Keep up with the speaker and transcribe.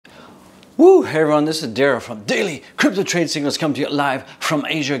Woo! Hey everyone, this is TERRA from Daily Crypto Trade Signals, come to you live from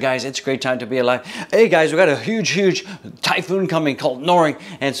Asia, guys. It's a great time to be alive. Hey guys, we got a huge typhoon coming called Noring,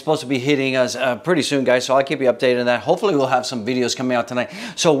 and it's supposed to be hitting us pretty soon, guys. So I'll keep you updated on that. Hopefully we'll have some videos coming out tonight.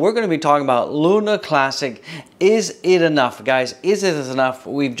 So we're going to be talking about Luna Classic. Is it enough, guys? Is it enough?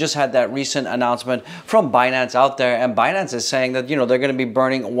 We've just had that recent announcement from Binance out there, and Binance is saying that, you know, they're going to be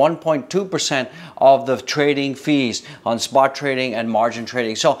burning 1.2% of the trading fees on spot trading and margin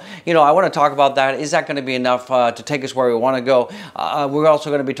trading. So, you know, I want to talk about that. Is that going to be enough to take us where we want to go? We're also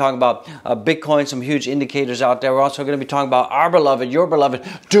going to be talking about Bitcoin, some huge indicators out there. We're also going to be talking about our beloved, your beloved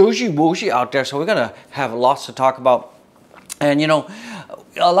Doji Wooshi out there. So we're going to have lots to talk about. And, you know,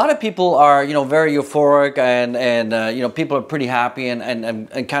 a lot of people are, you know, very euphoric and you know, people are pretty happy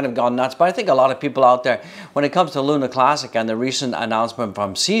and kind of gone nuts. But I think a lot of people out there, when it comes to Luna Classic and the recent announcement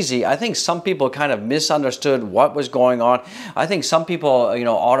from CZ, I think some people kind of misunderstood what was going on. I think some people, you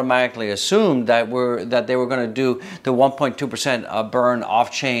know, automatically assumed that they were going to do the 1.2% burn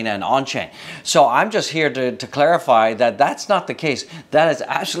off-chain and on-chain. So I'm just here to clarify that that's not the case. That is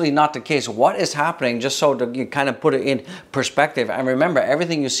absolutely not the case. What is happening, just so to you kind of put it in perspective, and remember, everything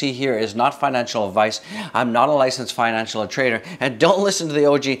you see here is not financial advice. I'm not a licensed financial trader, and don't listen to the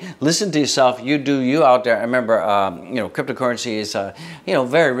OG. Listen to yourself. You do you out there. And remember, you know, cryptocurrency is you know,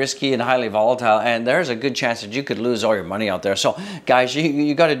 very risky and highly volatile, and there's a good chance that you could lose all your money out there. So, guys,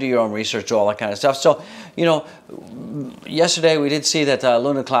 you got to do your own research, all that kind of stuff. So, you know, yesterday we did see that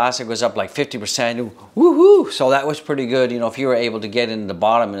Luna Classic was up like 50%. Woohoo! So that was pretty good. You know, if you were able to get in the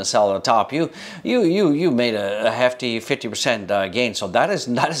bottom and sell at the top, you made a hefty 50% gain. So that is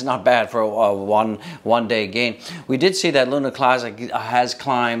not bad for a one day gain. We did see that Luna Classic has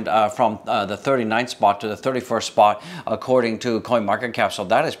climbed from the 39th spot to the 31st spot according to CoinMarketCap. So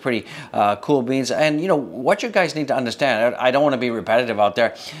that is pretty cool beans. And you know what you guys need to understand, I don't want to be repetitive out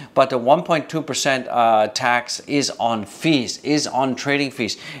there, but the 1.2% tax is on fees, is on trading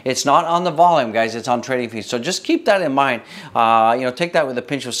fees. It's not on the volume, guys, it's on trading fees. So just keep that in mind. You know, take that with a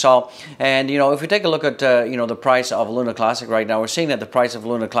pinch of salt. And you know, if we take a look at you know, the price of Luna Classic right now, we're seeing that the price of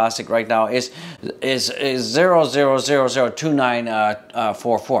Luna Classic right now is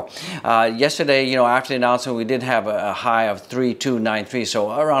 0.00002944. Yesterday, you know, after the announcement, we did have a high of 3293,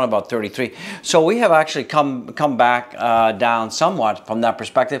 so around about 33. So we have actually come back down somewhat from that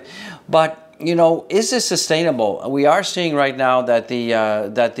perspective, but you know, is this sustainable? We are seeing right now that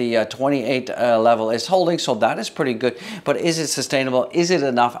the 28 level is holding, so that is pretty good. But is it sustainable? Is it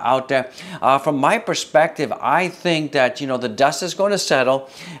enough out there? From my perspective, I think that, you know, the dust is going to settle,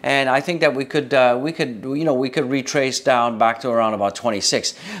 and I think that we could retrace down back to around about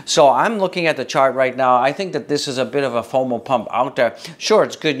 26. So I'm looking at the chart right now. I think that this is a bit of a FOMO pump out there. Sure,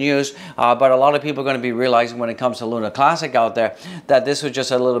 it's good news, but a lot of people are going to be realizing when it comes to Luna Classic out there that this was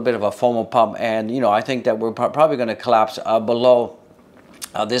just a little bit of a FOMO pump. And you know, I think that we're probably going to collapse below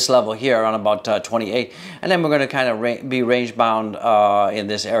this level here around about 28, and then we're going to kind of be range bound in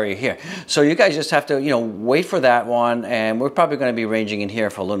this area here. So you guys just have to, you know, wait for that one, and we're probably going to be ranging in here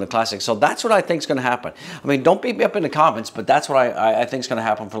for Luna Classic. So that's what I think is going to happen. I mean, don't beat me up in the comments, but that's what I think is going to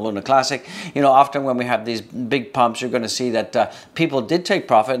happen for Luna Classic. You know, often when we have these big pumps, you're going to see that people did take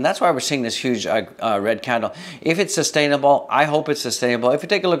profit, and that's why we're seeing this huge red candle. If it's sustainable, I hope it's sustainable. If you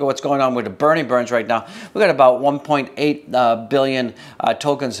take a look at what's going on with the burns right now, we've got about 1.8 billion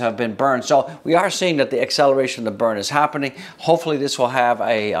tokens have been burned. So we are seeing that the acceleration of the burn is happening. Hopefully this will have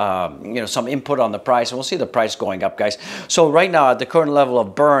a you know, some input on the price, and we'll see the price going up, guys. So right now at the current level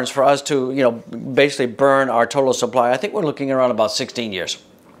of burns, for us to, you know, basically burn our total supply, I think we're looking around about 16 years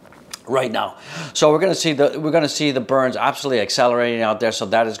right now. So we're going to see the burns absolutely accelerating out there. So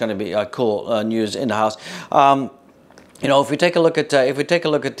that is going to be cool news in the house. You know, if we take a look at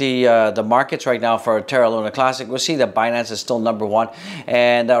the markets right now for TERRA Luna Classic, we'll see that Binance is still #1,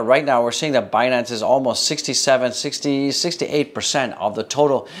 and right now we're seeing that Binance is almost 68% of the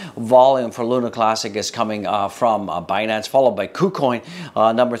total volume for Luna Classic is coming from Binance, followed by KuCoin,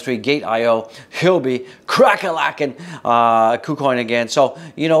 #3, Gate.io, Huobi, Crackalacken, KuCoin again. So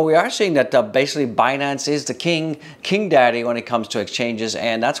you know, we are seeing that basically Binance is the king daddy when it comes to exchanges,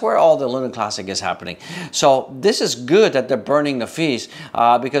 and that's where all the Luna Classic is happening. So this is good that they're burning the fees,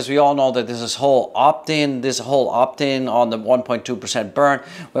 because we all know that this whole opt-in on the 1.2% burn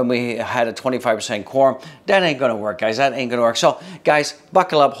when we had a 25% quorum, that ain't gonna work, guys. That ain't gonna work. So guys,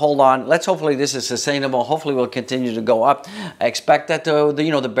 buckle up, hold on. Let's hopefully this is sustainable. Hopefully we'll continue to go up. I expect that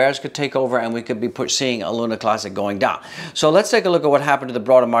the bears could take over and we could be seeing a Luna Classic going down. So let's take a look at what happened to the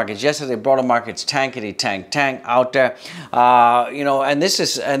broader markets yesterday. Broader markets tankety tank out there, you know, and this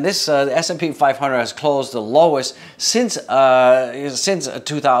S&P 500 has closed the lowest since since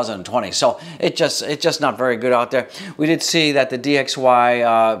 2020. So it's just not very good out there. We did see that the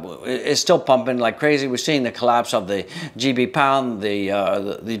DXY is still pumping like crazy. We're seeing the collapse of the GB pound,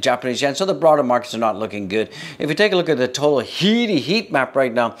 the Japanese yen. So the broader markets are not looking good. If you take a look at the total heat map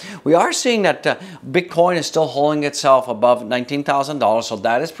right now, we are seeing that Bitcoin is still holding itself above $19,000. So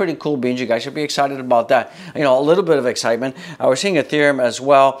that is pretty cool beans. You guys should be excited about that. You know, a little bit of excitement. We're seeing Ethereum as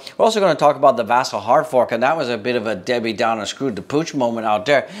well. We're also going to talk about the Vassal hard fork, and that was a bit of a Debbie Downer screwed the pooch moment out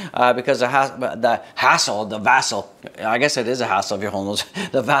there because the Vassal, I guess it is a hassle if you're holding those,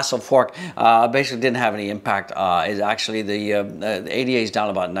 the Vassal fork basically didn't have any impact. Is actually the ADA is down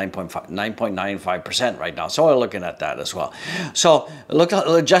about 9.95% right now. So we're looking at that as well. So look,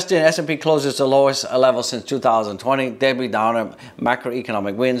 just in S&P closes the lowest level since 2020. Debbie Downer,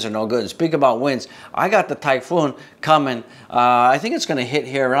 macroeconomic wins are no good. And speak about wins, I got the typhoon coming. I think it's going to hit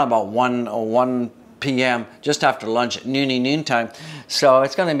here around about 1 p.m. just after lunch, noontime. So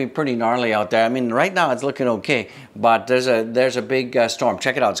it's going to be pretty gnarly out there. I mean, right now it's looking okay, but there's a big storm.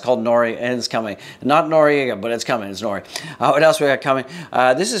 Check it out. It's called Nori, and it's coming. Not Noriega, but it's coming. It's Nori. What else we got coming?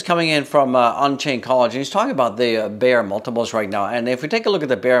 This is coming in from Unchained College, and he's talking about the bear multiples right now. And if we take a look at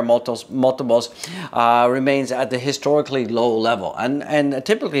the bear multiples, remains at the historically low level. And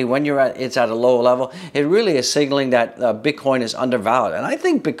typically when it's at a low level, it really is signaling that Bitcoin is undervalued. And I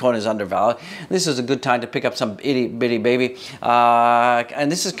think Bitcoin is undervalued. This is a good time to pick up some itty bitty baby.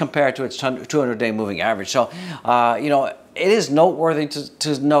 And this is compared to its 200-day moving average. So, you know, it is noteworthy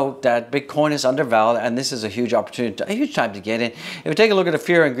to note that Bitcoin is undervalued, and this is a huge opportunity, a huge time to get in. If we take a look at the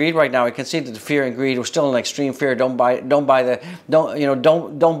fear and greed right now, we can see that the fear and greed, we're still in extreme fear. Don't buy the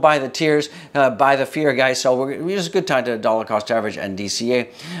tears, buy the fear, guys. So it's a good time to dollar cost average and DCA.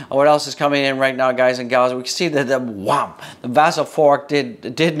 What else is coming in right now, guys and gals? We can see that the Vassal fork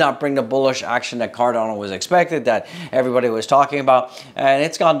did not bring the bullish action that Cardano was expected, that everybody was talking about, and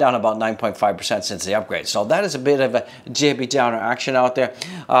it's gone down about 9.5% since the upgrade. So that is a bit of a JB Downer action out there.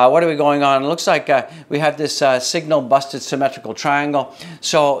 What are we going on? It looks like we have this signal busted symmetrical triangle.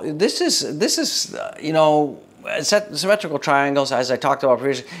 So this is you know, symmetrical triangles, as I talked about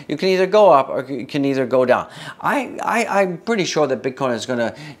previously, you can either go up or you can either go down. I'm pretty sure that Bitcoin is going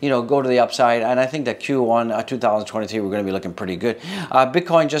to, you know, go to the upside, and I think that Q1 2023 we're going to be looking pretty good.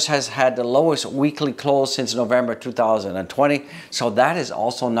 Bitcoin just has had the lowest weekly close since November 2020, so that is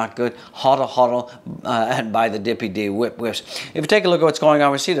also not good. Hodl and buy the dippy D whips. If you take a look at what's going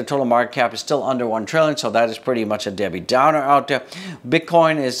on, we see the total market cap is still under 1 trillion, so that is pretty much a Debbie Downer out there.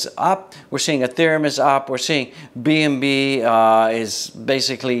 Bitcoin is up. We're seeing Ethereum is up. We're seeing BNB is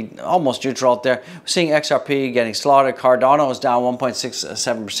basically almost neutral out there. We're seeing XRP getting slaughtered. Cardano is down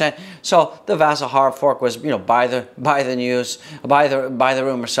 1.67%. So the Vassal hard fork was, you know, buy the news, buy the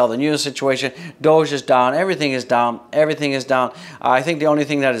rumor, sell the news situation. Doge is down. Everything is down. Everything is down. I think the only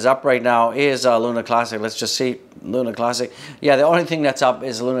thing that is up right now is Luna Classic. Let's just see. Luna Classic. Yeah, the only thing that's up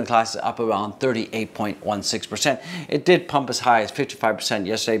is Luna Classic, up around 38.16%. It did pump as high as 55%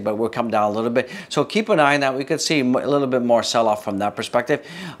 yesterday, but we'll come down a little bit. So keep an eye on that. We could see a little bit more sell-off from that perspective.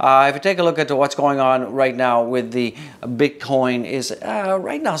 If you take a look at what's going on right now with the Bitcoin, is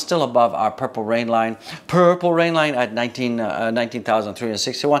right now still above our purple rain line. Purple rain line at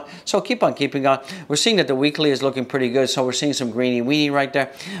 19,361. So keep on keeping on. We're seeing that the weekly is looking pretty good. So we're seeing some greeny weeny right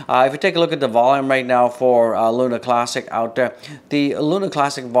there. If you take a look at the volume right now for Luna Classic out there, the Luna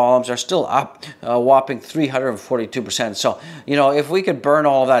Classic volumes are still up a whopping 342%. So, you know, if we could burn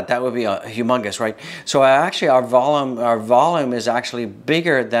all of that, that would be humongous, right? So actually our volume is actually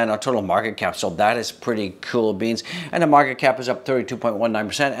bigger than our total market cap. So that is pretty cool beans. And the market cap is up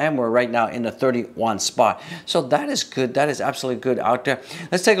 32.19%, and we're right now in the 31 spot. So that is good. That is absolutely good out there.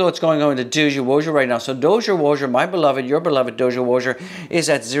 Let's take a look what's going on with the Doja Woja right now. So Doja Woja, my beloved, your beloved Doja Woja, is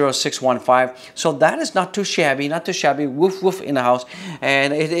at 0.615. So that is not too shabby. Not too shabby, woof woof in the house,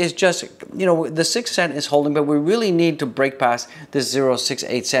 and it is just, you know, the 6 cent is holding, but we really need to break past this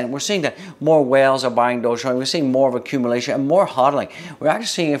 0.68 cent. We're seeing that more whales are buying Dogecoin. We're seeing more of accumulation and more hodling. We're actually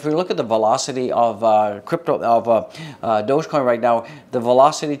seeing, if we look at the velocity of Dogecoin right now, the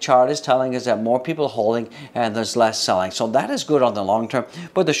velocity chart is telling us that more people are holding and there's less selling. So that is good on the long term,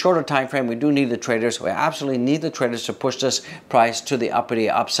 but the shorter time frame, we do need the traders. We absolutely need the traders to push this price to the uppity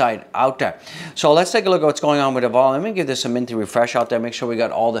upside out there. So let's take a look at what's going on with the volume. Let me give this a minty refresh out there, make sure we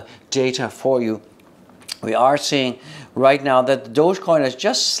got all the data for you. We are seeing right now that the Dogecoin is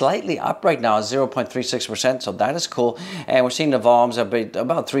just slightly up right now, 0.36%, so that is cool. And we're seeing the volumes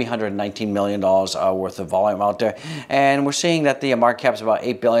about $319 million worth of volume out there. And we're seeing that the market cap is about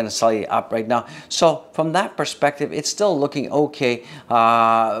 $8 billion, slightly up right now. So from that perspective, it's still looking okay,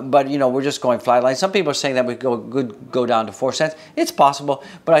 but you know, we're just going flatline. Some people are saying that we could go down to 4 cents. It's possible,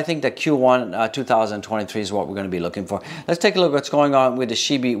 but I think that Q1 2023 is what we're going to be looking for. Let's take a look at what's going on with the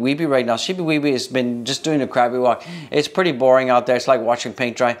Shiba Weeby right now. Shiba Weeby has been just doing a crabby walk. It's pretty boring out there. It's like watching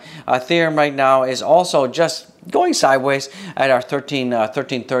paint dry. Ethereum right now is also just going sideways at our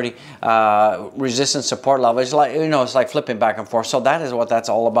 1330 resistance support level. It's like, you know, it's like flipping back and forth. So that is what that's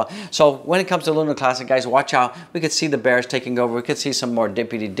all about. So when it comes to Luna Classic, guys, watch out. We could see the bears taking over. We could see some more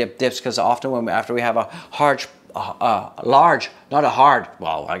dippity dips, because often after we have a large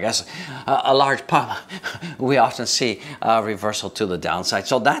pump, we often see a reversal to the downside.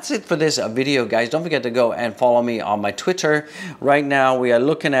 So that's it for this video, guys. Don't forget to go and follow me on my Twitter. Right now we are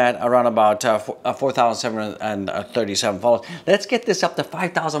looking at around about 4,737 followers. Let's get this up to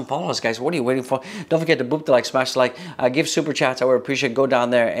 5,000 followers, guys. What are you waiting for? Don't forget to boop the like, smash the like, give super chats. I would appreciate it. Go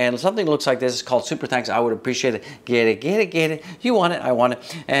down there, and something looks like this is called super thanks. I would appreciate it. Get it. You want it, I want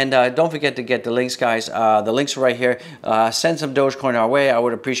it. And don't forget to get the links, guys. The links are right here. Send some Dogecoin our way. I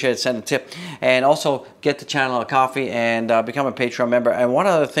would appreciate it. Send a tip. And also get the channel a coffee and become a Patreon member. And one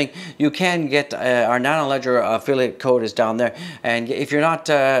other thing, you can get our Nano Ledger affiliate code is down there. And if you're not,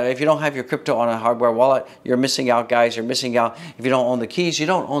 if you don't have your crypto on a hardware wallet, you're missing out, guys. You're missing out. If you don't own the keys, you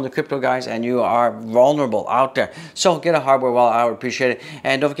don't own the crypto, guys, and you are vulnerable out there. So get a hardware wallet. I would appreciate it.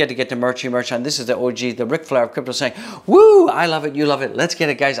 And don't forget to get the merch. And this is the OG, the Ric Flair of crypto, saying, woo, I love it, you love it. Let's get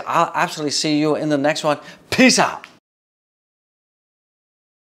it, guys. I'll absolutely see you in the next one. Peace out.